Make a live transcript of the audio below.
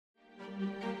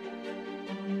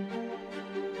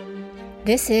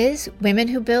This is Women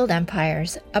Who Build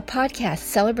Empires, a podcast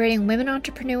celebrating women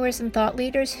entrepreneurs and thought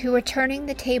leaders who are turning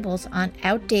the tables on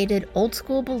outdated old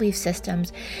school belief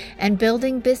systems and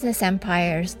building business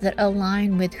empires that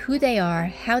align with who they are,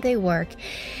 how they work,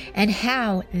 and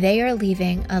how they are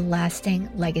leaving a lasting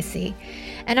legacy.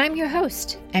 And I'm your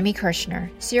host, Emmy Kirshner,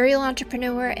 serial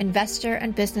entrepreneur, investor,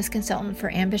 and business consultant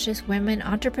for ambitious women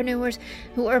entrepreneurs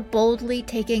who are boldly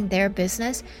taking their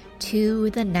business to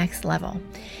the next level.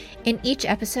 In each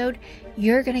episode,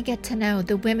 you're going to get to know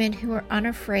the women who are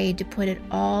unafraid to put it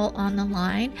all on the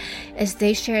line as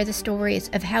they share the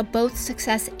stories of how both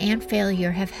success and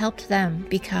failure have helped them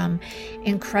become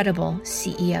incredible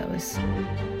CEOs.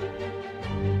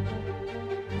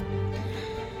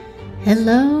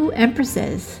 Hello,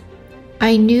 Empresses.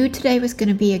 I knew today was going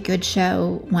to be a good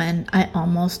show when I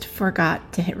almost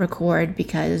forgot to hit record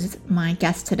because my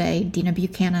guest today, Dina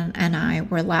Buchanan, and I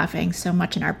were laughing so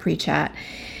much in our pre-chat.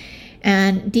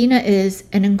 And Dina is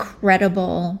an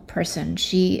incredible person.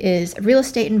 She is a real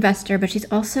estate investor, but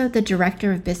she's also the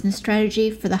director of business strategy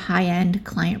for the High-End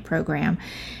Client Program,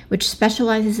 which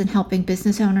specializes in helping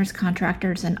business owners,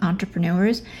 contractors, and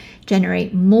entrepreneurs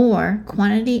generate more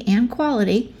quantity and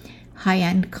quality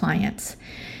high-end clients.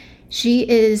 She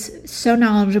is so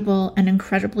knowledgeable and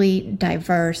incredibly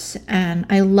diverse, and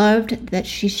I loved that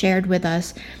she shared with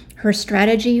us her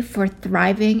strategy for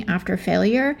thriving after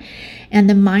failure and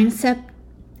the mindset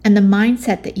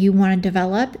that you want to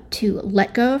develop to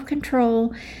let go of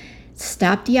control,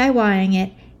 stop DIYing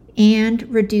it, and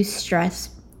reduce stress,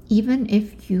 even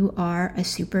if you are a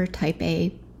super type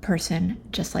A person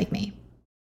just like me.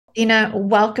 Dina,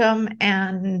 welcome,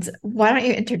 and why don't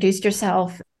you introduce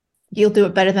yourself? You'll do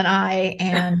it better than I,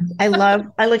 and I love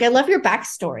your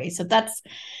backstory. So that's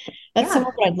some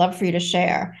of what I'd love for you to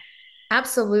share.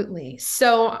 Absolutely.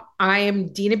 So I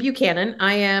am Dina Buchanan.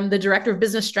 I am the director of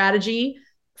business strategy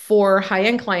for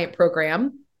High-End Client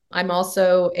Program. I'm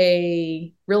also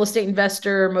a real estate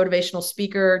investor, motivational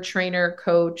speaker, trainer,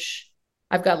 coach.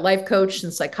 I've got life coach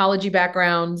and psychology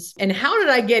backgrounds. And how did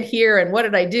I get here and what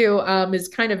did I do is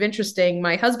kind of interesting.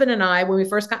 My husband and I, when we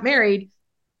first got married,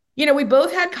 we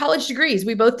both had college degrees.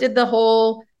 We both did the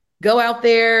whole go out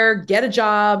there, get a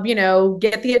job,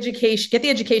 get the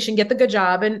education, get the good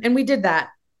job. And we did that.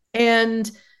 And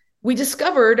we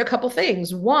discovered a couple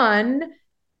things. One,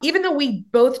 even though we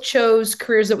both chose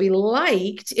careers that we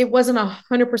liked, it wasn't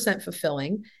 100%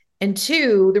 fulfilling. And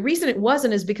two, the reason it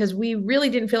wasn't is because we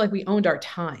really didn't feel like we owned our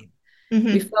time.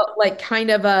 Mm-hmm. We felt like kind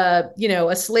of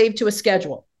a slave to a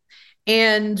schedule.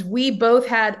 And we both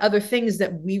had other things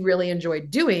that we really enjoyed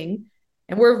doing.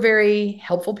 And we're very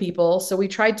helpful people. So we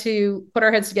tried to put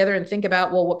our heads together and think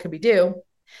about, well, what could we do?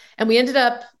 And we ended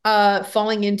up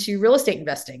falling into real estate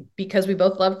investing because we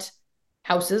both loved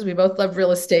houses. We both loved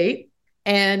real estate.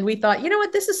 And we thought, you know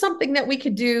what, this is something that we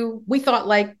could do. We thought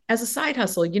like as a side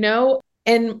hustle,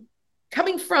 and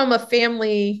coming from a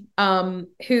family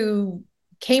who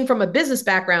came from a business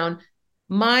background,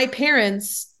 my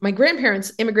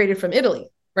grandparents immigrated from Italy,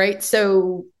 right?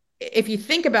 So if you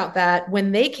think about that,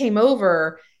 when they came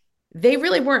over, they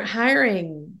really weren't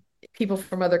hiring people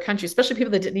from other countries, especially people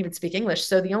that didn't even speak English.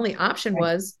 So the only option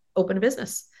was open a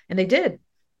business. And they did.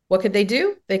 What could they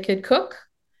do? They could cook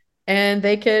and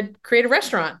they could create a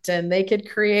restaurant and they could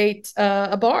create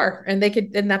a bar and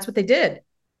that's what they did.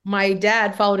 My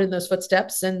dad followed in those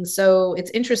footsteps. And so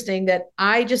it's interesting that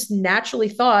I just naturally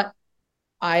thought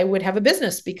I would have a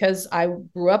business because I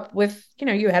grew up with,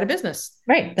 you had a business.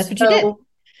 Right. That's what you did.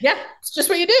 Yeah, it's just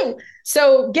what you do.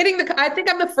 So I think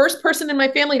I'm the first person in my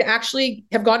family to actually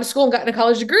have gone to school and gotten a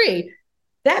college degree.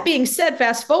 That being said,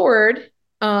 fast forward,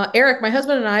 Eric, my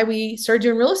husband and I, we started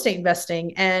doing real estate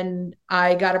investing, and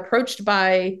I got approached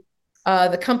by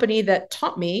the company that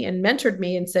taught me and mentored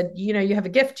me and said, you have a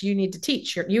gift, you need to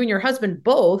teach. You and your husband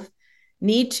both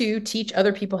need to teach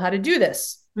other people how to do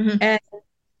this. Mm-hmm. And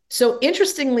so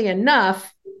interestingly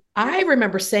enough, I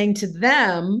remember saying to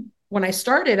them, when I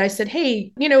started, I said,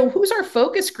 hey, who's our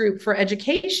focus group for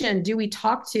education? Do we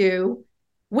talk to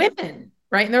women?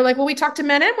 Right. And they're like, well, we talk to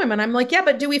men and women. I'm like, yeah,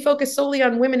 but do we focus solely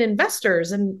on women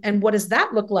investors? And what does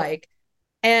that look like?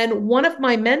 And one of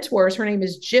my mentors, her name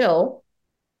is Jill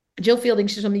Fielding.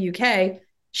 She's from the UK.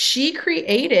 She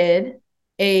created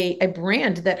a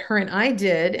brand that her and I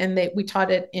did. And we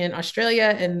taught it in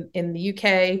Australia and in the UK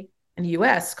and the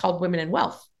US called Women in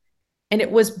Wealth. And it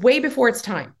was way before its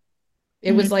time.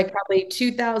 It was like probably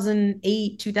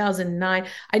 2008, 2009.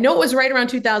 I know it was right around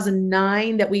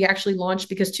 2009 that we actually launched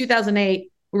because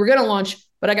 2008, we were going to launch,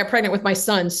 but I got pregnant with my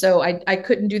son. So I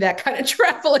couldn't do that kind of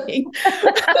traveling.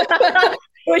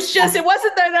 it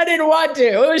wasn't that I didn't want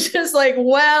to. It was just like,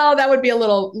 well, that would be a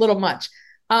little much.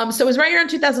 So it was right around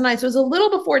 2009. So it was a little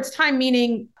before its time,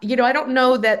 meaning, I don't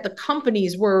know that the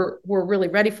companies were really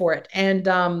ready for it. And,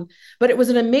 but it was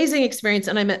an amazing experience.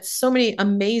 And I met so many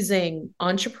amazing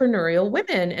entrepreneurial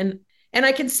women. And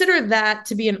I consider that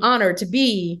to be an honor to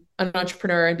be an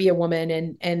entrepreneur and be a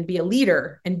woman and be a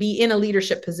leader and be in a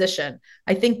leadership position.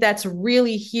 I think that's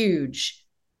really huge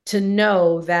to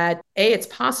know that A, it's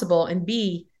possible, and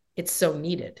B, it's so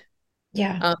needed.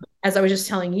 Yeah. As I was just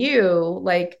telling you,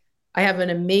 like, we have an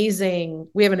amazing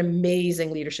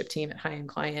leadership team at High End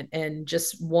Client, and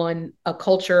just a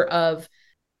culture of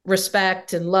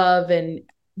respect and love, and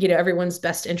everyone's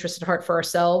best interest at heart for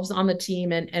ourselves on the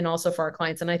team, and also for our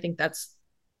clients. And I think that's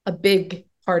a big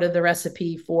part of the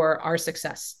recipe for our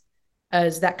success,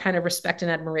 is that kind of respect and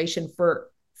admiration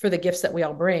for the gifts that we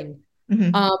all bring.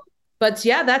 Mm-hmm. But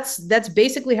yeah, that's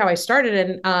basically how I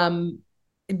started. And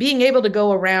being able to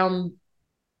go around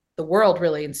the world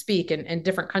really and speak in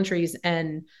different countries,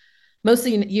 and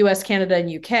mostly in US, Canada,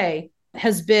 and UK,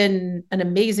 has been an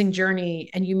amazing journey,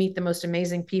 and you meet the most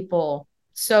amazing people.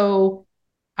 So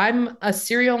I'm a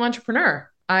serial entrepreneur.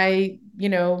 I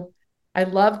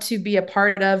love to be a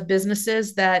part of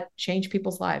businesses that change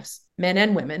people's lives, men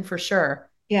and women for sure.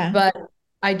 Yeah. But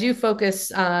I do focus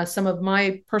some of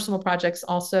my personal projects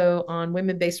also on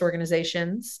women-based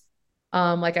organizations.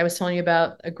 Like I was telling you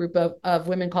about a group of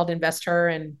women called Invest Her,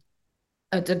 and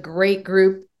it's a great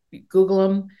group. Google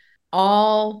them.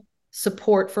 All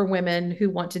support for women who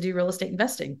want to do real estate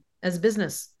investing as a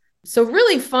business. So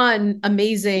really fun,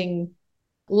 amazing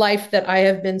life that I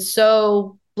have been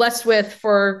so blessed with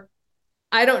for,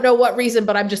 I don't know what reason,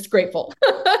 but I'm just grateful.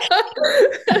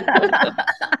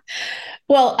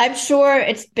 Well, I'm sure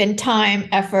it's been time,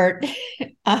 effort,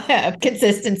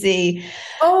 consistency.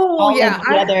 Oh yeah.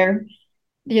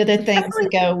 The other things that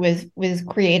go with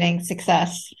creating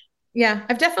success. Yeah,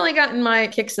 I've definitely gotten my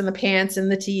kicks in the pants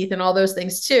and the teeth and all those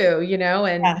things too, and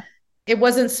Yeah. it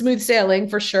wasn't smooth sailing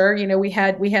for sure. We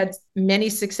had many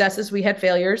successes, we had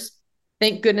failures.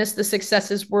 Thank goodness the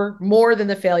successes were more than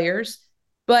the failures.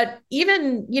 But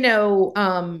even,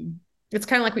 it's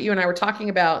kind of like what you and I were talking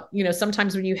about,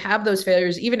 sometimes when you have those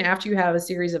failures, even after you have a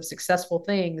series of successful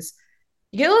things,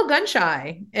 you get a little gun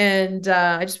shy. And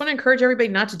I just want to encourage everybody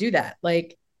not to do that.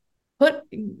 Like,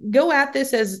 go at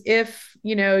this as if,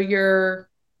 you're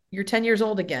 10 years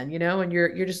old again, and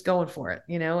you're just going for it,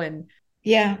 and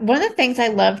Yeah. One of the things I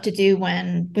love to do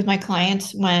with my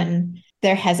clients, when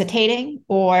they're hesitating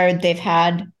or they've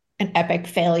had an epic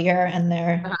failure and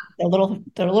they're a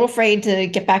little afraid to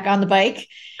get back on the bike.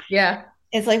 yeah.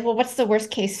 It's like, well, what's the worst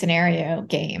case scenario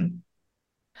game?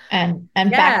 And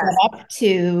back Yes. that up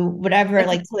to whatever,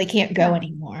 like, so they can't go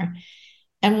anymore.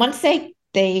 And once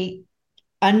they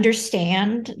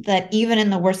understand that even in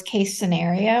the worst case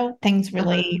scenario, things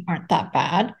really aren't that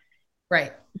bad.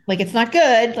 Right. Like, it's not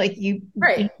good. Like,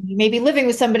 Right. you may be living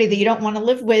with somebody that you don't want to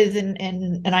live with in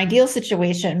an ideal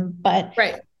situation, but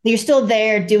Right. you're still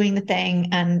there doing the thing,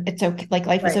 and it's okay. Like,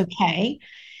 life is Right. okay.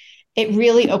 It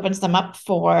really opens them up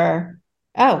for,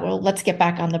 oh, well, let's get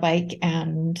back on the bike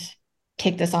and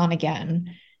take this on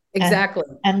again. Exactly.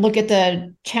 And look at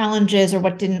the challenges or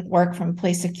what didn't work from a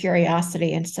place of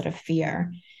curiosity instead of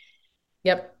fear.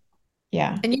 Yep.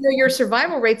 Yeah. And your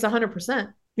survival rate's 100%.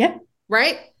 Yeah.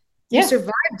 Right? You Yeah.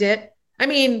 survived it. I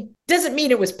mean, doesn't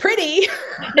mean it was pretty.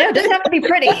 No, it doesn't have to be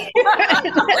pretty. It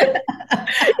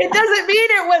doesn't mean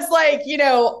it was like,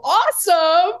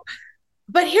 awesome.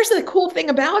 But here's the cool thing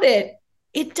about it.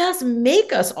 It does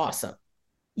make us awesome.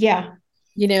 Yeah.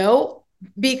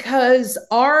 Because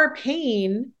our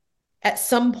pain at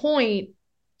some point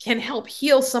can help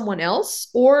heal someone else,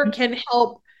 or can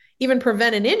help even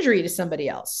prevent an injury to somebody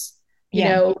else,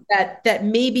 that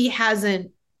maybe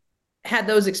hasn't had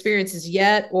those experiences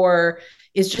yet, or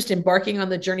is just embarking on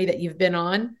the journey that you've been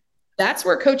on. That's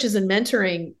where coaches and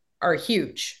mentoring are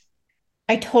huge.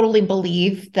 I totally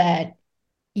believe that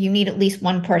you need at least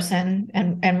one person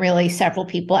and really several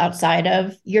people outside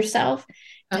of yourself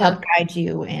to help guide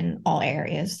you in all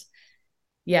areas.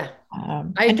 Yeah.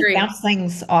 I agree. Just bounce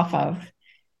things off of.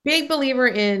 Big believer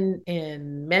in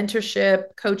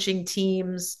mentorship, coaching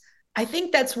teams. I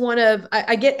think that's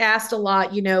I get asked a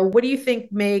lot, what do you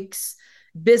think makes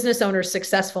business owners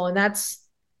successful? And that's,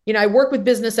 I work with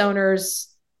business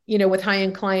owners, with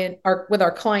high-end with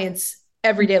our clients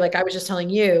every day, like I was just telling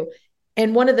you.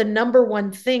 And one of the number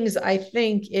one things I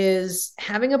think is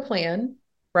having a plan,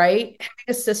 right? Having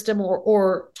a system,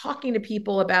 or talking to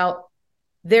people about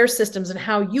their systems and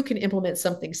how you can implement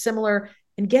something similar,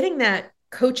 and getting that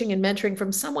coaching and mentoring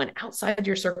from someone outside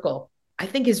your circle, I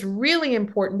think is really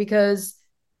important, because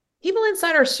people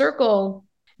inside our circle,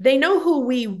 they know who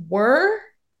we were,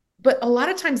 but a lot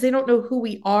of times they don't know who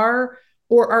we are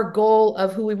or our goal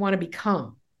of who we want to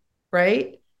become,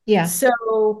 right? Yeah.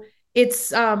 So it's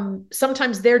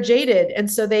sometimes they're jaded,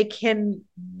 and so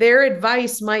their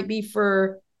advice might be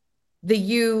for the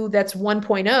you that's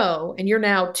 1.0 and you're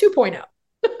now 2.0.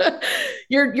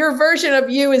 Your version of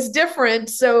you is different,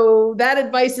 so that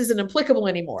advice isn't applicable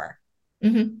anymore.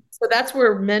 Mm-hmm. So that's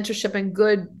where mentorship and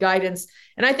good guidance,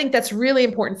 and I think that's really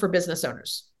important for business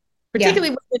owners, Yeah. particularly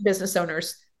women business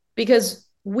owners, because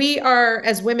we are,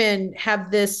 as women,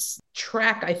 have this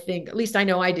track, I think, at least I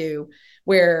know I do,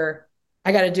 where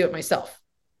I got to do it myself.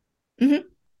 Mm-hmm.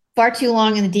 Far too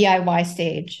long in the DIY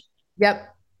stage. Yep.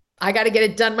 I got to get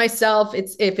it done myself.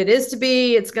 It's if it is to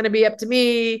be, it's going to be up to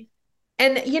me.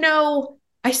 And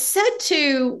I said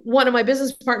to one of my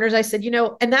business partners, I said,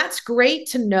 and that's great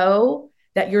to know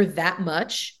that you're that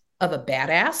much of a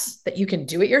badass that you can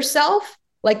do it yourself.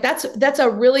 Like that's a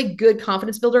really good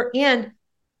confidence builder. And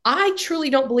I truly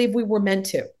don't believe we were meant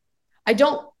to. I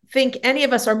don't think any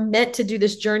of us are meant to do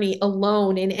this journey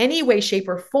alone in any way, shape,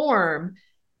 or form,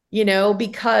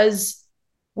 because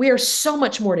we are so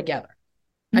much more together.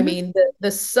 I Mm-hmm. mean,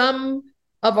 the sum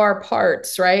of our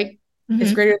parts, right, is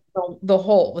Mm-hmm. greater than the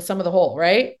whole, the sum of the whole,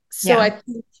 right? So Yeah. I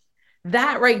think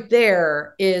that right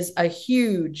there is a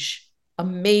huge,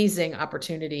 amazing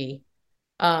opportunity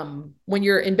when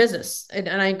you're in business. And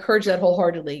I encourage that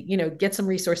wholeheartedly, get some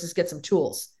resources, get some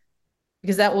tools,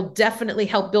 because that will definitely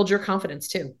help build your confidence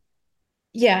too.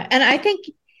 Yeah. And I think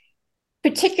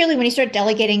particularly when you start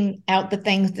delegating out the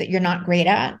things that you're not great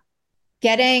at,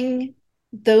 getting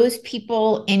those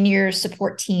people in your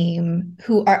support team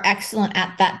who are excellent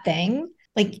at that thing,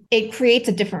 like it creates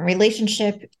a different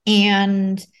relationship.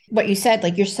 And what you said,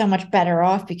 like you're so much better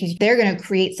off because they're going to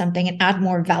create something and add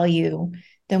more value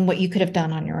than what you could have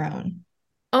done on your own.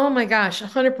 Oh my gosh,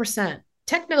 100%.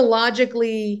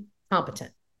 Technologically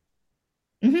competent.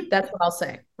 Mm-hmm. That's what I'll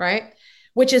say, right?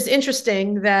 Which is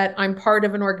interesting that I'm part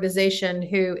of an organization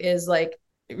who is like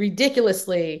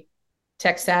ridiculously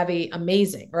tech savvy,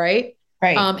 amazing, right?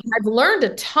 Right. I've learned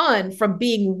a ton from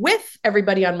being with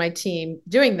everybody on my team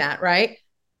doing that, right?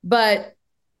 But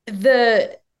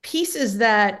the pieces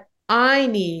that I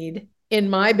need in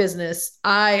my business,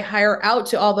 I hire out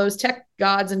to all those tech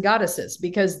gods and goddesses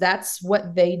because that's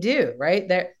what they do, right?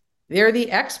 They're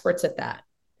the experts at that.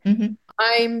 Mm-hmm.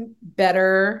 I'm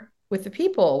better with the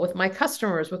people, with my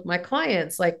customers, with my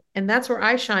clients, and that's where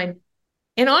I shine.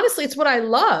 And honestly, it's what I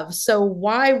love. So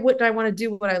why wouldn't I want to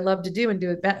do what I love to do and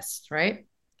do it best, right?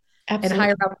 And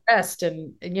hire Absolutely. out the best.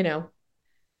 And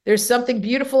there's something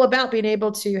beautiful about being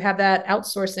able to have that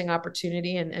outsourcing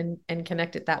opportunity and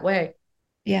connect it that way.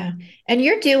 Yeah. And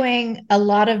you're doing a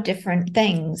lot of different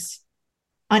things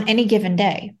on any given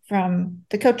day from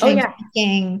the Oh coaching, yeah.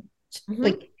 speaking, Mm-hmm.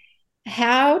 like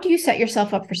how do you set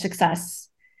yourself up for success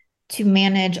to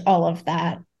manage all of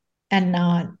that and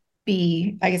not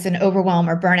be, I guess, an overwhelm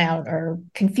or burnout or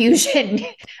confusion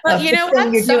Well, of you which know thing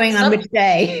what? you're doing on which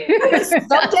day?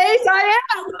 Some days I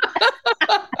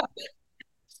am.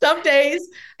 Some days.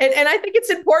 And I think it's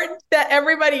important that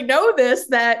everybody know this,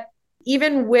 that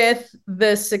even with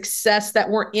the success that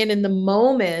we're in the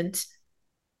moment,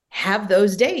 have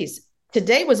those days.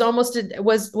 Today was almost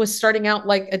was starting out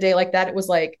like a day like that. It was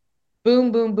like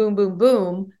boom, boom, boom, boom,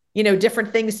 boom,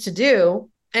 different things to do.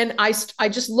 And I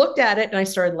just looked at it and I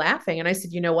started laughing and I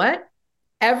said, you know what?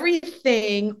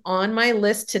 Everything on my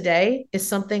list today is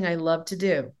something I love to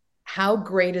do. How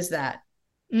great is that?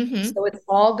 Mm-hmm. So it's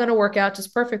all going to work out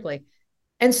just perfectly.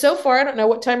 And so far, I don't know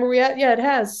what time are we at? Yeah, it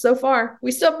has so far.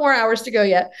 We still have more hours to go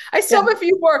yet. I still Yeah. have a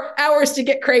few more hours to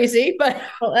get crazy, but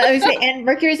Well, I would say, and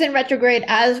Mercury's in retrograde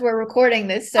as we're recording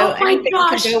this, so oh my anything can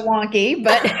gosh. go wonky.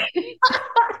 But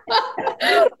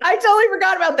I totally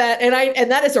forgot about that.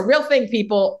 And that is a real thing,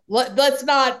 people. Let's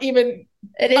not even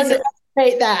it is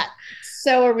underestimate that.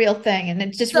 so a real thing, and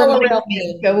it just So a reminds real me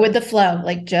thing. go with the flow,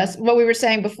 like just what we were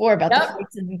saying before about the Yep.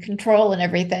 flights and control and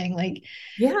everything. Like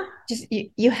Yeah. just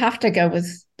you have to go with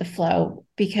the flow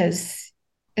because,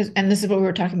 and this is what we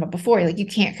were talking about before. Like you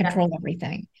can't Yeah. control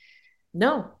everything.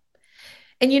 No.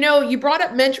 And you brought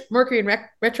up Mercury in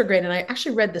retrograde, and I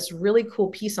actually read this really cool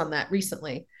piece on that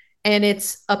recently. And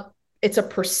it's a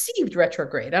perceived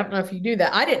retrograde. I don't know if you knew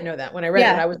that. I didn't know that when I read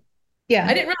it. Yeah, I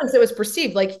yeah, didn't realize it was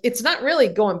perceived. Like it's not really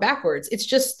going backwards. It's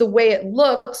just the way it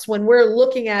looks when we're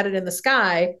looking at it in the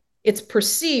sky. It's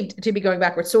perceived to be going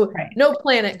backwards. So right. no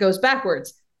planet goes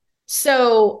backwards.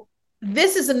 So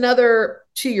this is another,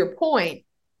 to your point,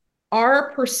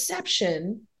 our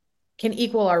perception can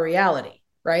equal our reality,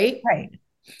 right? Right.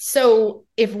 So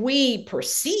if we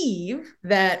perceive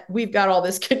that we've got all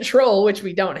this control, which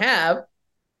we don't have,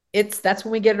 that's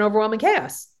when we get an overwhelming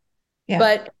chaos. Yeah.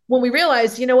 But when we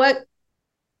realize, you know what,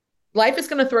 life is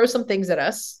going to throw some things at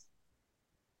us.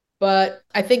 But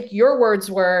I think your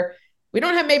words were, we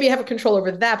don't have maybe have a control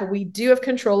over that, but we do have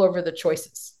control over the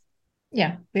choices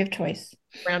Yeah. We have choice.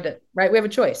 around it, right? We have a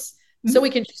choice. Mm-hmm. So we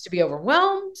can choose to be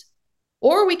overwhelmed,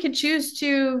 or we can choose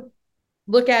to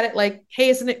look at it like, hey,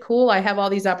 isn't it cool? I have all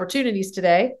these opportunities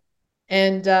today,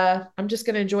 and I'm just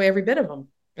going to enjoy every bit of them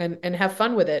and have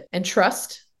fun with it and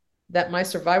trust that my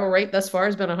survival rate thus far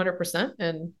has been 100%.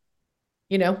 And,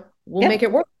 we'll make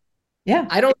it work. Yeah.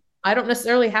 I don't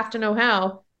necessarily have to know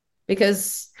how,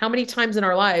 because how many times in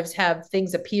our lives have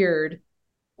things appeared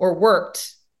or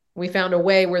worked? We found a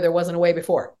way where there wasn't a way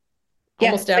before. Yeah.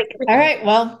 Almost like, all right.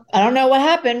 Well, I don't know what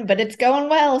happened, but it's going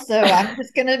well. So I'm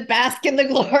just going to bask in the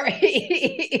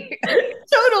glory.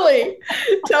 Totally.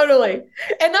 Totally.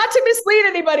 And not to mislead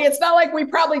anybody, it's not like we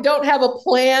probably don't have a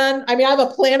plan. I mean, I have a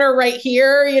planner right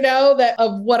here, that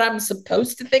of what I'm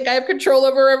supposed to think I have control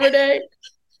over every day.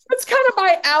 It's kind of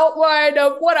my outline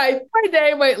of what my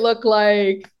day might look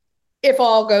like if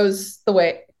all goes the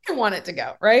way I want it to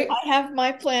go, right? I have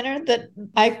my planner that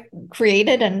I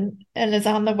created and is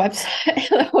on the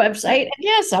website. And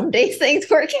yeah, some days things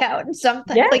work out and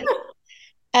something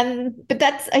but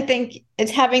that's, I think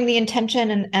it's having the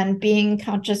intention and being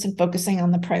conscious and focusing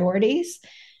on the priorities.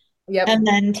 Yep. And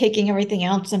then taking everything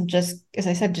else and just, as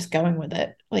I said, just going with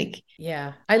it.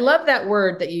 Yeah. I love that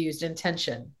word that you used,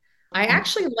 intention. I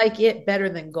actually like it better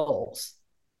than goals.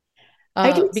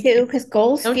 I do too, because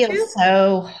goals feel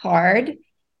so hard.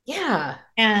 Yeah.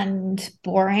 And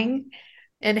boring.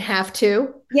 And have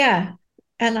to. Yeah.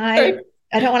 And I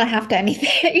don't want to have to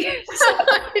anything.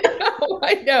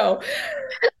 I know.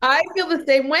 I feel the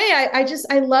same way.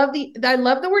 I love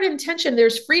the word intention.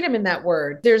 There's freedom in that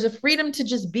word. There's a freedom to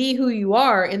just be who you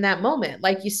are in that moment,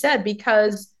 like you said,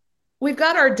 because we've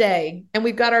got our day and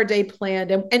we've got our day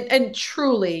planned. And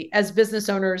truly, as business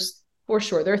owners, for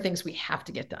sure, there are things we have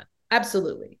to get done.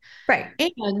 Absolutely. Right.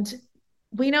 And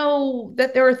we know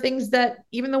that there are things that,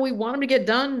 even though we want them to get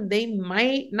done, they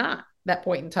might not that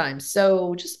point in time.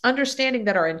 So just understanding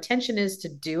that our intention is to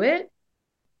do it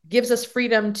gives us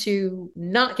freedom to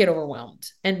not get overwhelmed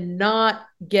and not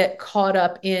get caught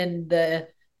up in the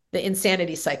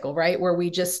insanity cycle, right? Where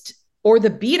or the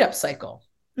beat up cycle.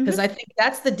 Because I think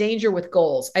that's the danger with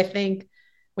goals. I think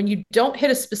when you don't hit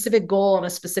a specific goal on a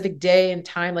specific day and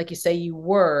time, like you say you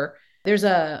were, there's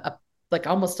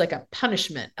almost like a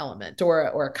punishment element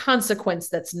or a consequence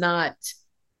that's not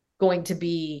going to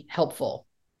be helpful.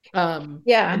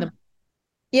 Yeah.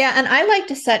 And I like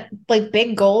to set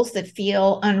big goals that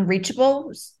feel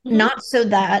unreachable, not so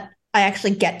that I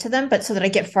actually get to them, but so that I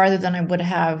get farther than I would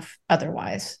have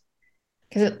otherwise.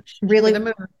 Because it really,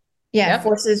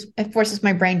 it forces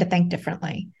my brain to think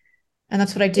differently. And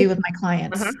that's what I do with my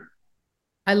clients.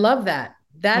 I love that.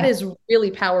 That is really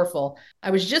powerful.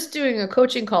 I was just doing a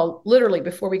coaching call literally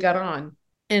before we got on,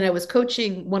 and I was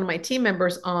coaching one of my team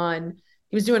members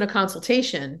he was doing a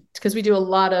consultation because we do a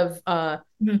lot of,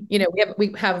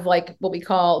 we have like what we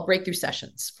call breakthrough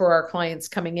sessions for our clients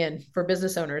coming in for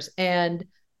business owners. And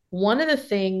one of the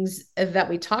things that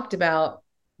we talked about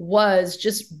was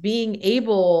just being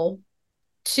able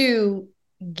to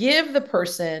give the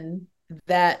person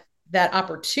that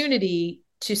opportunity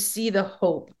to see the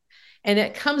hope. And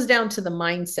it comes down to the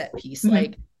mindset piece.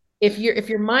 Like if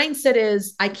your mindset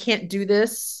is, I can't do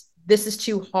this, this is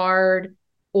too hard,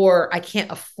 or I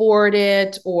can't afford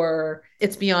it, or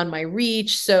it's beyond my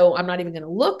reach, so I'm not even going to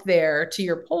look there, to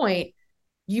your point,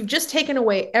 you've just taken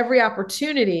away every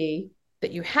opportunity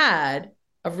that you had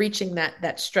of reaching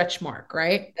that stretch mark,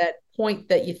 right? That point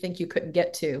that you think you couldn't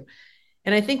get to.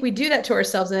 And I think we do that to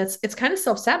ourselves, and it's kind of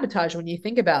self-sabotage when you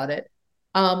think about it.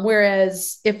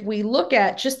 Whereas if we look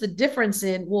at just the difference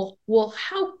in, well,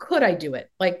 how could I do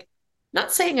it? Like,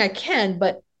 not saying I can,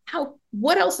 but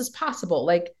what else is possible?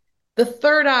 Like the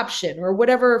third option, or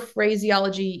whatever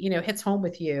phraseology, hits home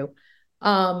with you,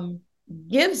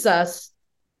 gives us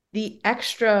the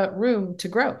extra room to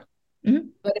grow.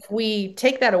 But if we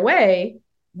take that away,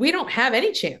 we don't have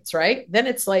any chance, right? Then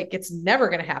it's like, it's never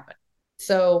going to happen.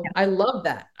 So I love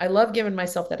that. I love giving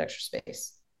myself that extra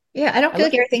space. Yeah, I don't feel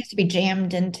like everything has to be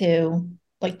jammed into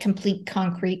complete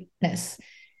concreteness.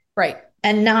 Right.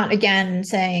 And not, again,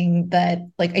 saying that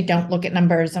I don't look at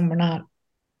numbers and we're not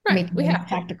making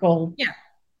tactical,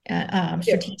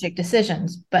 strategic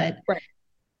decisions. But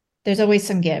there's always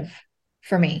some give,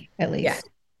 for me, at least. Yeah,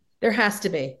 there has to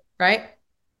be, right?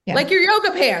 Like your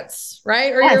yoga pants,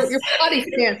 right? Or your body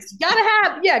pants. Gotta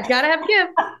have give.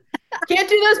 Can't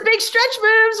do those big stretch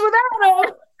moves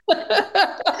without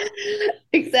them.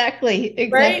 Exactly.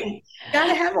 Right? Exactly.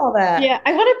 Gotta have all that. Yeah,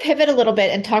 I want to pivot a little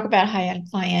bit and talk about high-end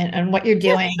client and what you're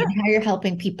Yeah, doing and sure. how you're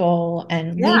helping people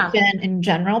and lead Yeah. gen in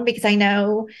general, because I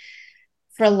know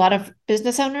for a lot of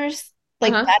business owners,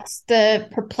 like Uh-huh. that's the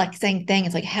perplexing thing.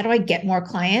 It's like, how do I get more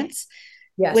clients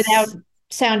without Yes.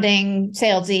 sounding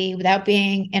salesy, without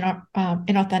being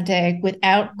inauthentic,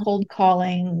 without cold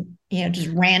calling, just That's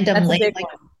a randomly, big like,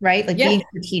 one. right? Like Yeah. being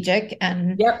strategic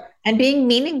Yep. and being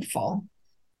meaningful.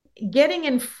 Getting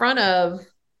in front of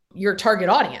your target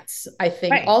audience, I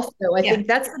think Right. also, I Yeah. think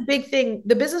that's the big thing.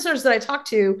 The business owners that I talk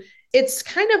to, it's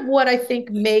kind of what I think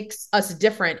makes us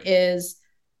different is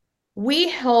we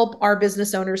help our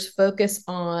business owners focus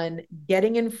on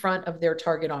getting in front of their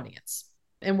target audience.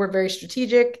 And we're very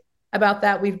strategic about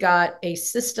that. We've got a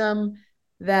system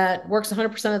that works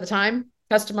 100% of the time,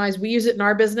 customized. We use it in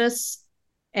our business,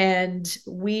 and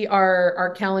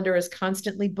our calendar is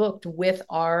constantly booked with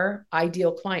our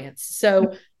ideal clients.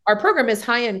 So our program is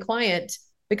high-end client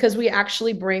because we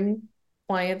actually bring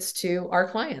clients to our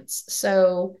clients.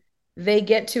 So they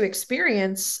get to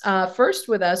experience first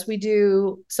with us. We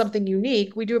do something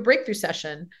unique. We do a breakthrough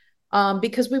session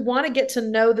because we want to get to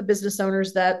know the business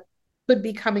owners that could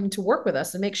be coming to work with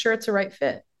us and make sure it's a right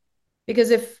fit.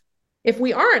 Because if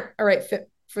we aren't a right fit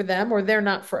for them or they're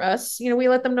not for us, we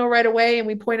let them know right away and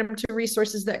we point them to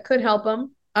resources that could help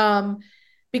them.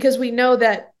 Because we know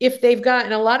that if they've got,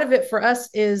 and a lot of it for us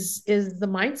is the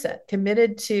mindset,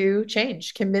 committed to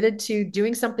change, committed to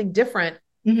doing something different,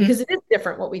 Hmm. because it is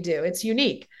different what we do. It's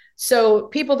unique. So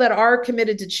people that are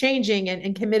committed to changing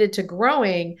and committed to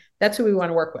growing, that's who we want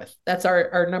to work with. That's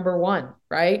our number one,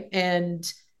 right? And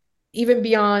even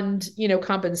beyond,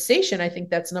 compensation, I think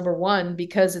that's number one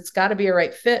because it's got to be a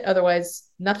right fit. Otherwise,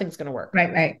 nothing's going to work.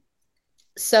 Right, right.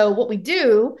 So what we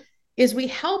do is we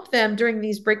help them during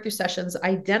these breakthrough sessions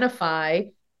identify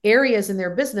areas in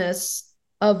their business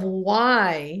of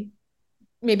why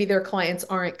maybe their clients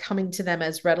aren't coming to them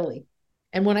as readily.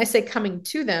 And when I say coming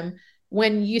to them,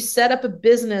 when you set up a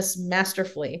business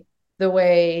masterfully, the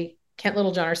way Kent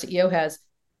Littlejohn, our CEO, has,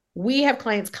 we have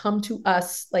clients come to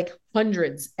us like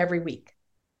hundreds every week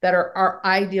that are our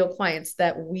ideal clients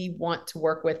that we want to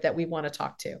work with, that we want to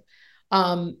talk to.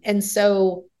 And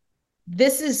so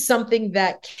this is something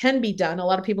that can be done. A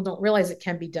lot of people don't realize it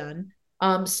can be done.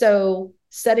 So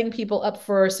setting people up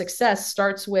for success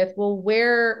starts with, well,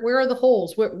 where are the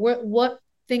holes? What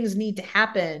things need to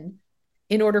happen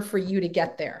in order for you to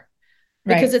get there?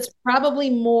 Because Right. it's probably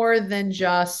more than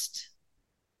just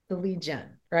the lead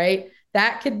gen, right?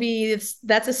 That could be,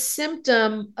 that's a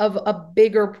symptom of a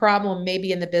bigger problem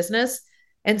maybe in the business.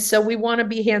 And so we want to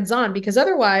be hands-on because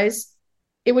otherwise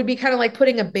it would be kind of like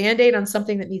putting a band-aid on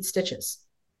something that needs stitches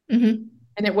Hmm.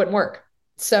 and it wouldn't work.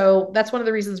 So that's one of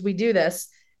the reasons we do this.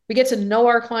 We get to know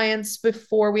our clients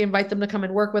before we invite them to come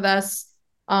and work with us.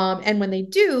 And when they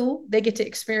do, they get to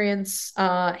experience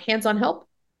hands-on help.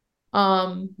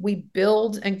 We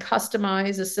build and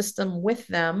customize a system with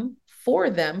them,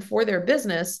 for their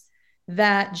business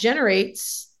that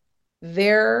generates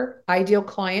their ideal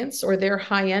clients or their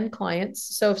high-end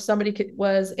clients. So if somebody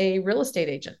was a real estate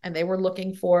agent and they were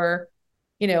looking for,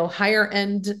 higher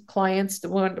end clients that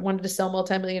wanted to sell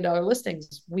multi-million dollar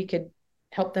listings, we could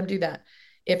help them do that.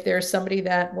 If there's somebody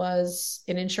that was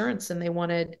in insurance and they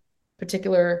wanted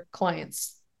particular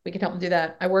clients, we can help them do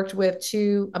that. I worked with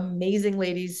two amazing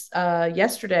ladies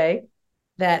yesterday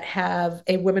that have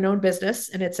a women-owned business,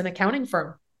 and it's an accounting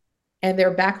firm. And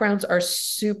their backgrounds are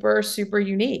super, super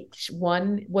unique.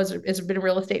 One has been a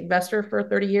real estate investor for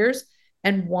 30 years,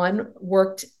 and one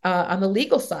worked on the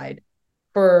legal side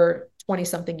for 20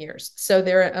 something years. So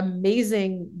they're an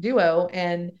amazing duo,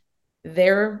 and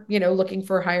they're looking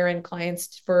for higher end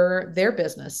clients for their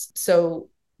business. So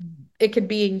it could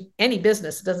be any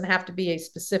business. It doesn't have to be a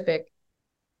specific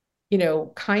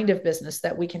kind of business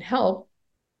that we can help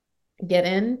get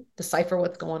in, decipher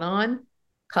what's going on,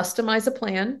 customize a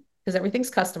plan because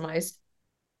everything's customized,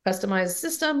 customize the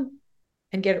system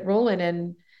and get it rolling.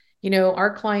 And,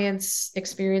 our clients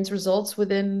experience results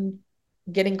within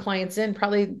getting clients in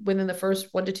probably within the first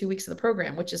 1 to 2 weeks of the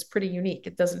program, which is pretty unique.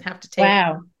 It doesn't have to take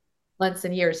Wow. months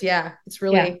and years. Yeah.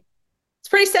 Yeah, It's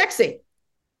pretty sexy.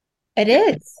 it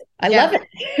is. I love Yeah.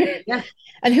 it. Yeah.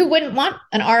 And who wouldn't want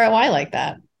an ROI like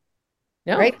that?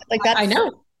 Right? No, Like I that's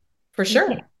know for you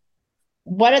can't, sure.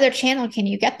 what other channel can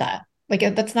you get that? Like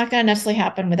that's not going to necessarily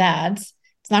happen with ads.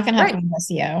 It's not going to Right. happen with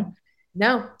SEO,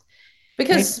 No, right?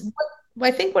 because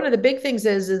I think one of the big things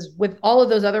is with all of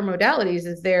those other modalities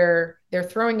is they're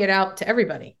throwing it out to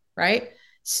everybody, right?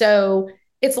 So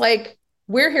it's like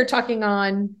we're here talking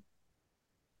on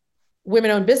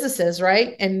women-owned businesses,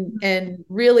 right? And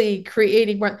really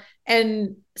creating more.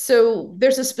 And so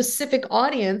there's a specific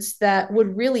audience that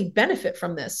would really benefit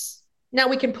from this. Now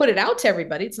we can put it out to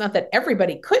everybody. It's not that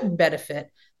everybody couldn't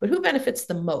benefit, but who benefits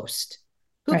the most?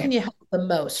 Who can Right. you help the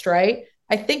most, right?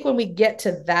 I think when we get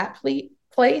to that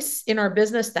place in our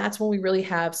business, that's when we really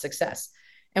have success.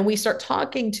 And we start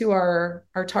talking to our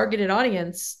targeted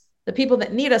audience, the people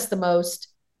that need us the most,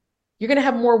 you're going to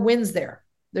have more wins there.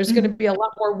 There's going to Mhm. be a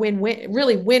lot more win-win,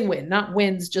 really win-win, not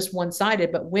wins just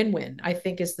one-sided, but win-win, I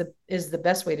think is the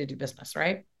best way to do business,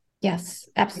 right? Yes,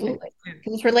 absolutely.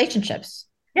 Because it's relationships.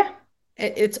 Yeah.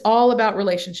 It's all about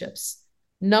relationships.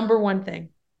 Number one thing,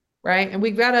 right? And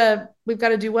we've got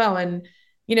to do well. And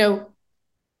you know,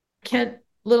 Kent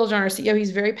Littlejohn, our CEO,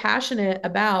 he's very passionate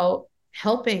about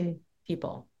helping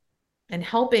people and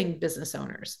helping business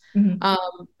owners. Mhm.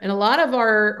 And a lot of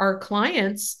our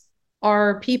clients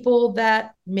are people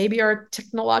that maybe are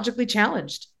technologically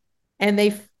challenged, and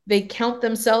they count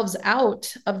themselves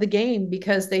out of the game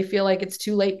because they feel like it's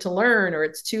too late to learn, or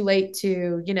it's too late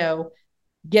to,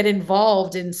 get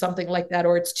involved in something like that,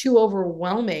 or it's too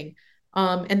overwhelming.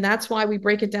 And that's why we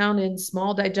break it down in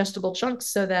small, digestible chunks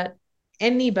so that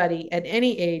anybody at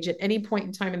any age, at any point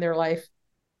in time in their life,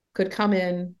 could come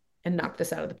in and knock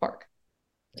this out of the park.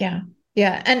 Yeah.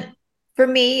 Yeah. And for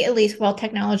me, at least, while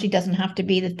technology doesn't have to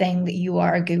be the thing that you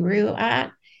are a guru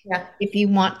at, Yeah. if you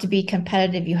want to be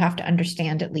competitive, you have to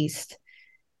understand at least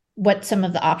what some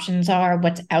of the options are,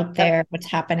 what's out Yep. there, what's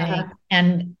happening, Uh-huh.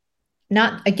 and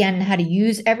not again how to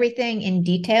use everything in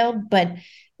detail, but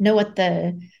know what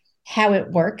the how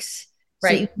it works so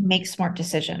you Right. can make smart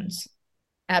decisions.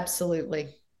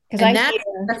 Absolutely. Because And I that's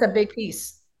hear, that's a big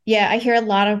piece. yeah, I hear a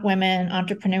lot of women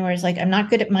entrepreneurs like, I'm not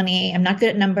good at money, I'm not good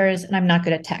at numbers, and I'm not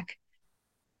good at tech.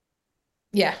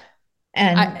 Yeah.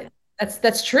 And I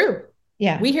that's true.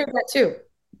 yeah, We hear that too.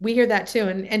 We hear that too.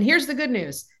 And here's the good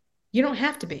news. You don't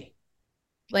have to be.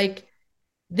 Like,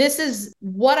 this is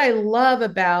what I love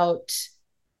about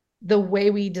the way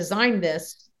we designed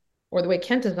this, or the way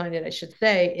Kent designed it, I should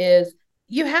say, is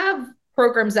you have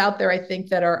programs out there, I think,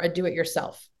 that are a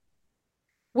do-it-yourself,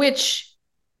 which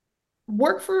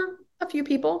work for a few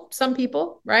people, some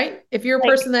people, right? If you're a like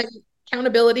person that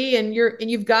accountability and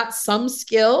you've got some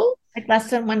skill, like less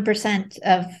than 1%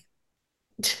 of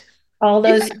all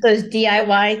yeah, those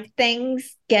DIY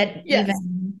things get yes,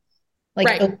 even like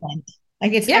right, opened.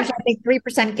 Like it's yeah, actually I think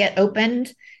 3% get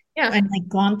opened yeah, and like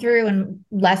gone through, and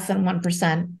less than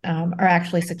 1% are actually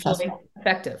actually successful.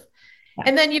 effective. Yeah.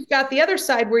 And then you've got the other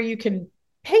side where you can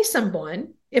pay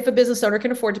someone, if a business owner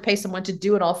can afford to pay someone to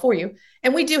do it all for you.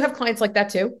 And we do have clients like that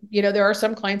too. There are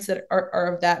some clients that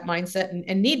are of that mindset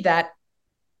and need that,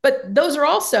 but those are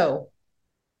also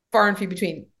far and few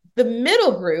between. The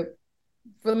middle group,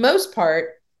 for the most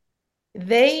part,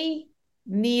 they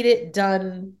need it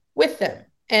done with them.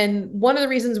 And one of the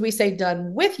reasons we say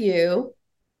done with you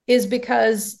is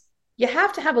because you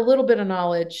have to have a little bit of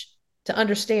knowledge to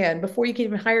understand before you can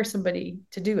even hire somebody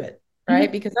to do it, right?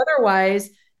 Mhm. Because otherwise,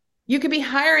 you could be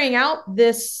hiring out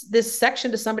this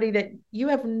section to somebody that you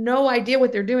have no idea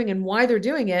what they're doing and why they're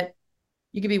doing it.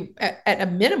 You could be at a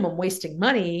minimum wasting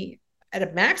money, at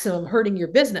a maximum hurting your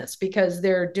business because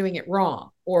they're doing it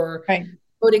wrong, or Right.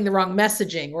 putting the wrong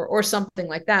messaging, or something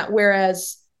like that.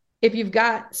 Whereas if you've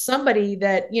got somebody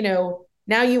that,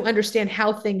 now you understand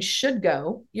how things should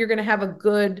go, you're going to have a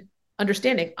good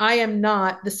understanding. I am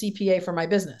not the CPA for my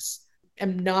business.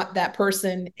 I'm not that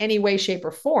person any way, shape,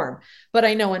 or form, but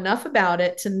I know enough about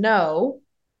it to know,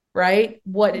 right,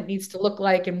 what it needs to look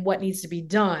like and what needs to be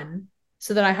done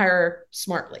so that I hire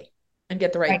smartly and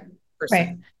get the Right. right Right.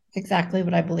 person, Exactly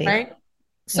what I believe. right?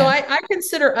 So Yeah. I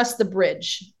consider us the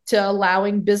bridge to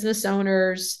allowing business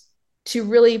owners to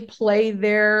really play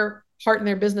their part in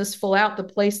their business full out, the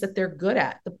place that they're good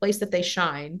at, the place that they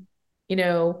shine,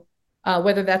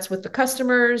 whether that's with the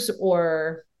customers,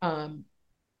 or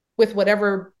with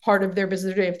whatever part of their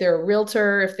business. If they're a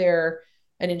realtor, if they're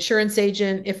an insurance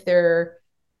agent, if they're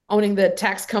owning the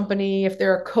tax company, if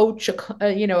they're a coach,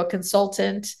 a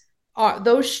consultant,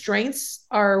 those strengths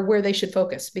are where they should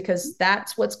focus, because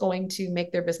that's what's going to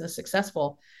make their business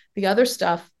successful. The other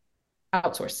stuff,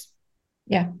 outsource,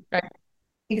 Yeah. right?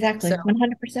 Exactly. So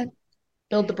 100%.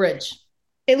 build the bridge.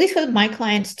 At least with my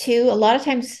clients too, a lot of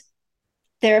times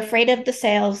they're afraid of the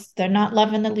sales. They're not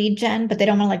loving the lead gen, but they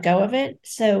don't want to let go of it.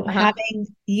 So Uh-huh. having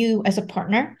you as a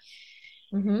partner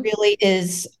Mm-hmm. really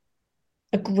is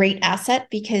a great asset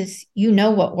because you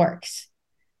know what works.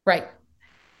 Right.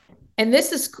 And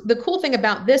this is the cool thing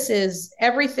about this is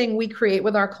everything we create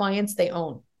with our clients, they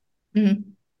own. Mhm.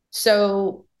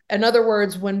 So in other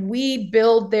words, when we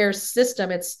build their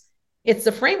system, It's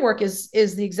the framework is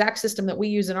the exact system that we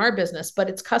use in our business, but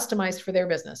it's customized for their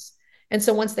business. And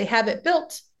so once they have it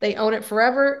built, they own it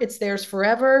forever. It's theirs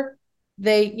forever.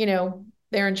 They're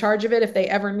in charge of it. If they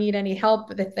ever need any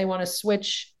help, if they want to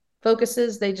switch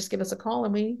focuses, they just give us a call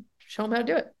and we show them how to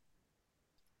do it.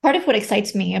 Part of what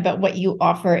excites me about what you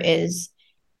offer is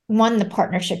one, the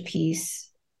partnership piece,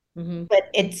 but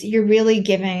you're really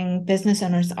giving business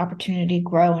owners the opportunity to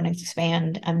grow and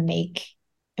expand and make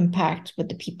impact with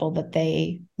the people that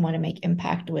they want to make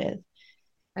impact with.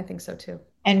 I think so too.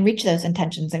 And reach those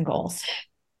intentions and goals.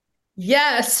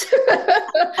 Yes.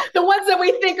 The ones that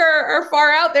we think are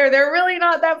far out there, they're really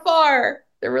not that far.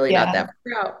 They're really not that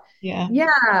far out. Yeah.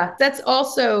 Yeah. That's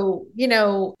also,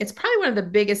 it's probably one of the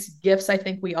biggest gifts I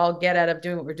think we all get out of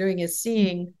doing what we're doing is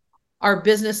seeing our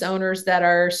business owners that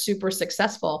are super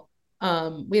successful.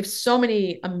 We have so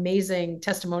many amazing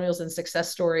testimonials and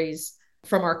success stories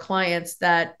from our clients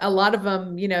that a lot of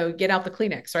them, get out the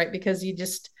Kleenex, right? Because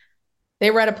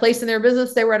they were at a place in their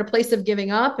business, they were at a place of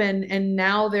giving up, and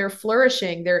now they're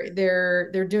flourishing.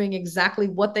 They're doing exactly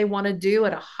what they want to do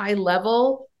at a high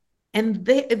level. And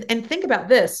think about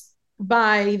this,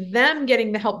 by them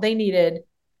getting the help they needed,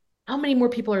 how many more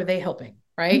people are they helping?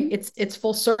 Right? It's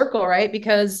full circle, right?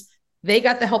 Because they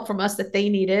got the help from us that they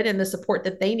needed and the support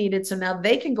that they needed. So now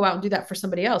they can go out and do that for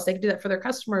somebody else. They can do that for their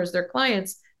customers, their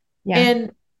clients. Yeah.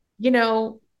 And,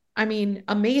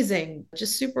 amazing,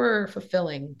 just super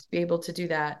fulfilling to be able to do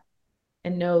that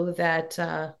and know that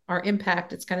our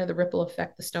impact, it's kind of the ripple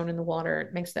effect, the stone in the water,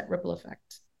 it makes that ripple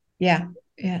effect. Yeah.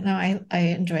 Yeah. No, I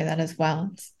enjoy that as well.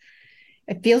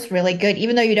 It feels really good,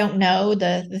 even though you don't know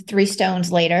the 3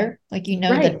 stones later, like, right,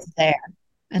 that it's there.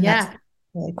 And that's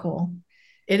really cool.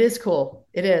 It is cool.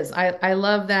 It is. I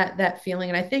love that feeling.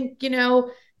 And I think,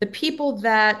 the people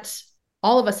that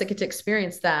all of us that get to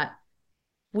experience that,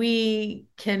 we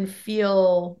can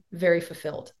feel very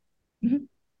fulfilled on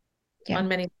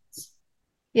many levels.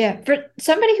 Yeah. For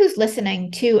somebody who's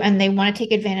listening too, and they want to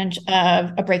take advantage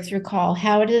of a breakthrough call,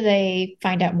 how do they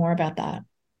find out more about that?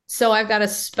 So I've got a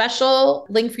special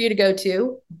link for you to go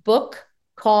to,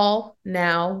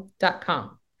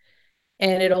 bookcallnow.com.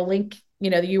 And it'll link,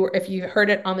 if you heard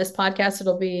it on this podcast,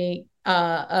 it'll be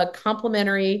a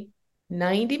complimentary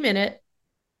 90-minute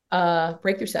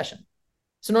breakthrough session.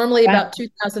 So normally about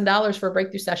 $2,000 for a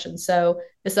breakthrough session. So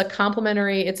it's a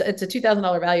complimentary, it's a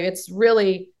 $2,000 value.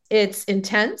 It's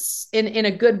intense in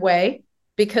a good way,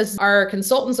 because our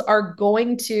consultants are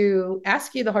going to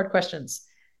ask you the hard questions.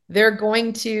 They're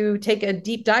going to take a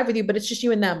deep dive with you, but it's just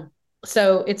you and them.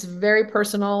 So it's very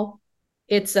personal.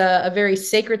 It's a very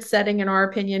sacred setting, in our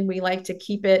opinion. We like to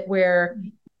keep it where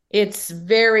it's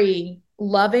very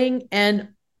loving and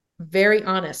very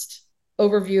honest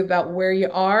overview about where you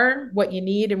are, what you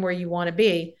need, and where you want to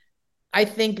be. I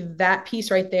think that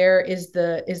piece right there is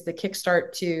the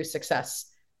kickstart to success.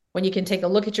 When you can take a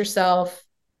look at yourself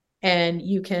and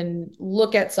you can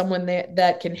look at someone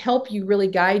that can help you, really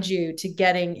guide you to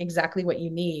getting exactly what you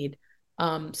need.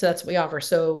 So that's what we offer.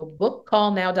 So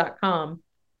bookcallnow.com,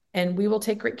 and we will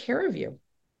take great care of you.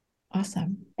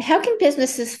 Awesome. How can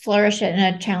businesses flourish in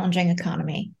a challenging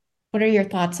economy? What are your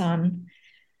thoughts on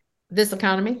this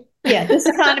economy? Yeah, this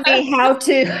economy,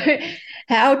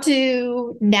 how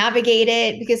to navigate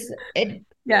it, because it's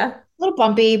a little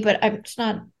bumpy, but it's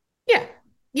not. Yeah.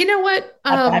 You know what?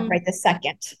 Bad right this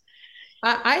second.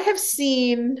 I have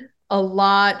seen a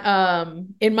lot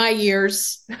in my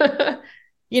years.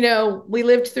 We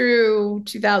lived through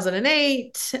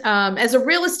 2008 as a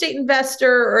real estate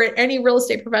investor or any real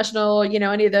estate professional,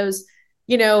 any of those,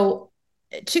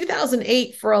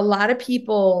 2008 for a lot of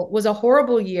people was a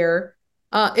horrible year.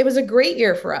 It was a great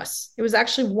year for us. It was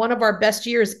actually one of our best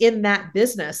years in that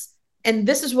business. And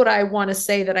this is what I want to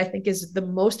say that I think is the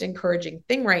most encouraging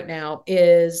thing right now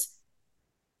is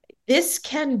this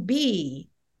can be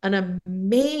an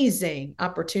amazing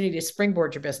opportunity to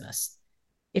springboard your business.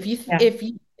 If you've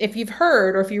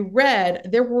heard or if you read,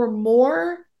 there were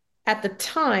more at the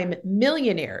time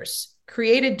millionaires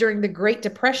created during the Great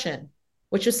Depression,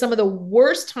 which was some of the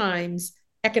worst times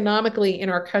economically in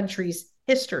our country's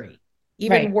history,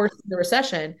 even worse than the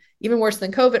recession, even worse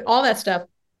than COVID, all that stuff.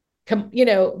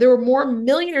 There were more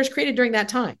millionaires created during that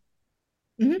time.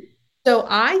 Mm-hmm. So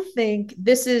I think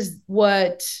this is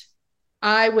what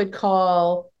I would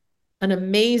call an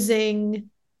amazing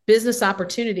business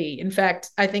opportunity. In fact,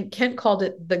 I think Kent called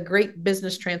it the great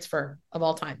business transfer of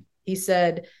all time. He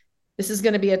said, this is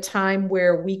going to be a time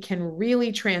where we can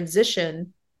really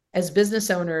transition as business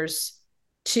owners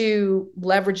to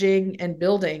leveraging and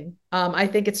building. I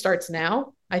think it starts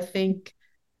now. I think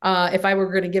if I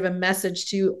were going to give a message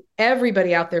to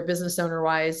everybody out there, business owner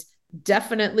wise,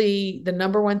 definitely the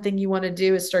number one thing you want to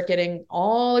do is start getting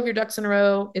all of your ducks in a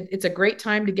row. It's a great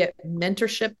time to get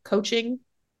mentorship coaching,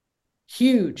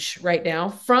 huge right now,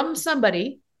 from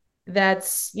somebody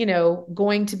that's,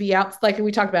 going to be out, like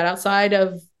we talked about, outside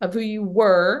of who you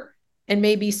were, and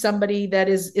maybe somebody that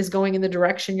is going in the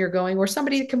direction you're going, or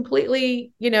somebody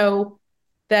completely,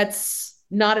 that's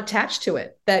not attached to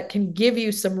it, that can give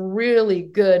you some really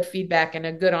good feedback and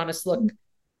a good, honest look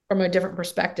from a different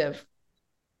perspective.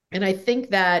 And I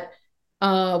think that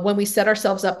when we set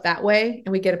ourselves up that way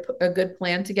and we get a good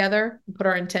plan together and put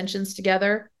our intentions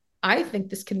together, I think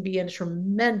this can be a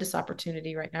tremendous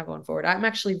opportunity right now going forward. I'm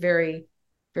actually very,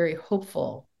 very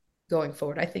hopeful going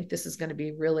forward. I think this is going to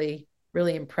be really,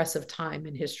 really impressive time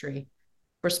in history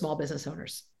for small business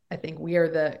owners. I think we're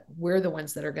the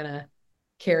ones that are going to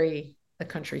carry the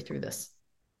country through this.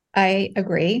 I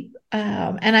agree.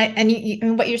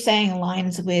 And what you're saying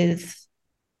aligns with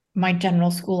my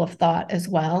general school of thought as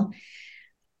well.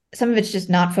 Some of it's just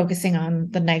not focusing on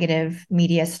the negative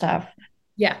media stuff.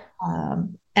 Yeah.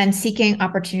 And seeking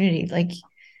opportunity. Like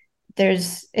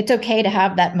it's okay to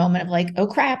have that moment of like, oh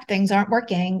crap, things aren't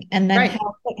working. And then right.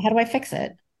 how do I fix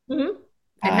it? Mm-hmm.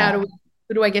 And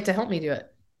who do I get to help me do it?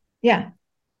 Yeah.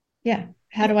 Yeah.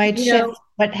 How do I shift?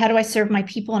 How do I serve my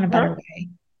people in a better way?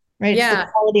 Right. Yeah. It's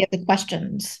the quality of the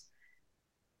questions.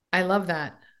 I love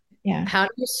that. Yeah. How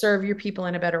do you serve your people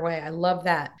in a better way? I love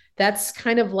that. That's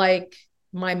kind of like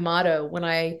my motto when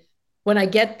I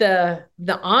get the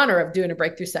honor of doing a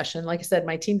breakthrough session. Like I said,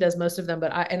 my team does most of them,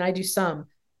 but I do some.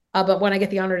 But when I get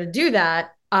the honor to do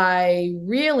that, I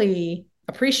really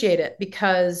appreciate it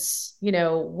because,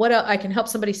 I can help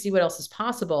somebody see what else is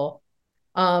possible.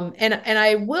 And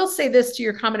I will say this to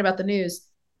your comment about the news.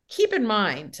 Keep in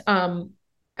mind,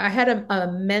 I had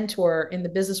a mentor in the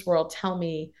business world tell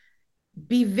me,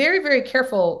 be very, very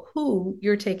careful who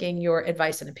you're taking your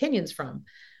advice and opinions from.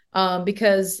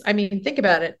 Because think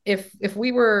about it. If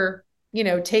we were,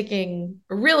 taking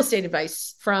real estate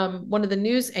advice from one of the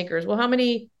news anchors, well,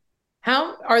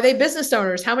 how are they business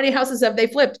owners? How many houses have they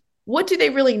flipped? What do they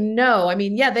really know?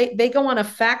 They go on a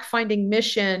fact-finding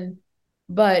mission,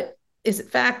 but is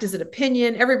it fact? Is it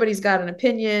opinion? Everybody's got an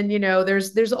opinion.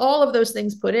 There's all of those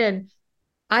things put in.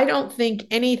 I don't think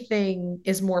anything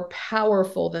is more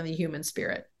powerful than the human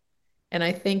spirit. And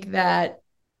I think that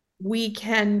we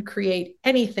can create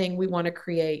anything we want to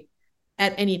create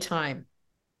at any time,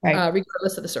 right,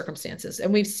 regardless of the circumstances.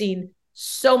 And we've seen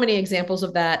so many examples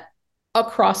of that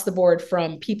across the board,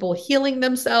 from people healing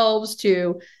themselves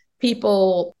to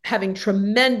people having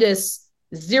tremendous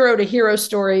 0 to hero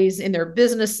stories in their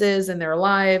businesses and their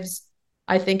lives.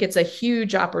 I think it's a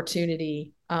huge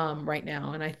opportunity right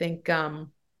now. And I think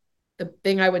the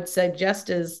thing I would suggest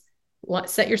is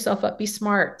set yourself up, be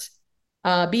smart,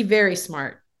 be very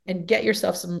smart, and get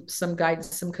yourself some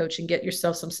guidance, some coaching, get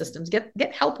yourself some systems, get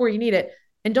help where you need it.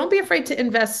 And don't be afraid to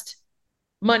invest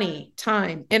money,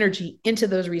 time, energy into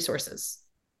those resources.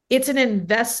 It's an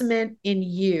investment in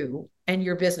you and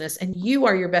your business, and you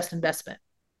are your best investment.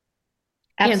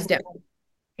 Absolutely.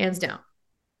 Hands down.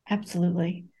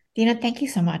 Absolutely. Dina, thank you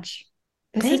so much.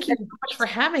 Thank you so much for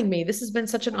having me. This has been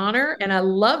such an honor, and I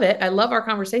love it. I love our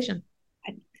conversation.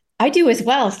 I do as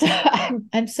well. So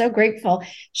I'm so grateful.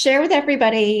 Share with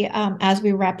everybody as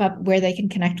we wrap up where they can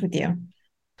connect with you.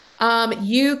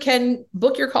 You can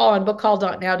book your call on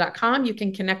bookcall.now.com. You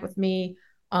can connect with me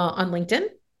on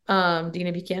LinkedIn,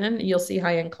 Dina Buchanan. You'll see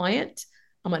High End Client.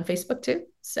 I'm on Facebook too.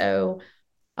 So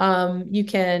you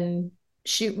can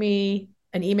shoot me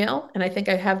an email, and I think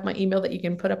I have my email that you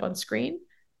can put up on screen.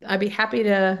 I'd be happy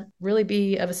to really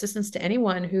be of assistance to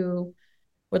anyone who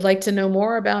would like to know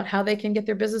more about how they can get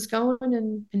their business going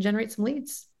and generate some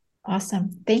leads.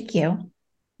 Awesome. Thank you.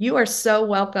 You are so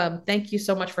welcome. Thank you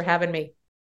so much for having me.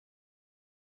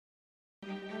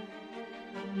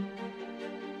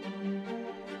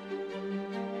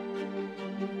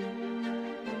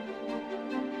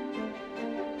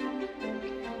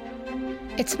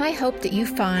 It's my hope that you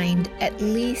find at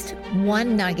least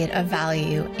one nugget of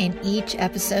value in each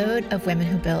episode of Women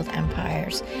Who Build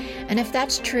Empires. And if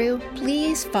that's true,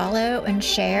 please follow and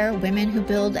share Women Who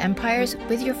Build Empires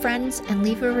with your friends and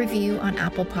leave a review on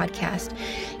Apple Podcast.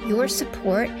 Your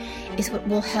support is what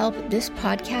will help this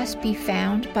podcast be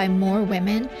found by more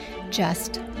women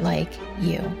just like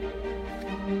you.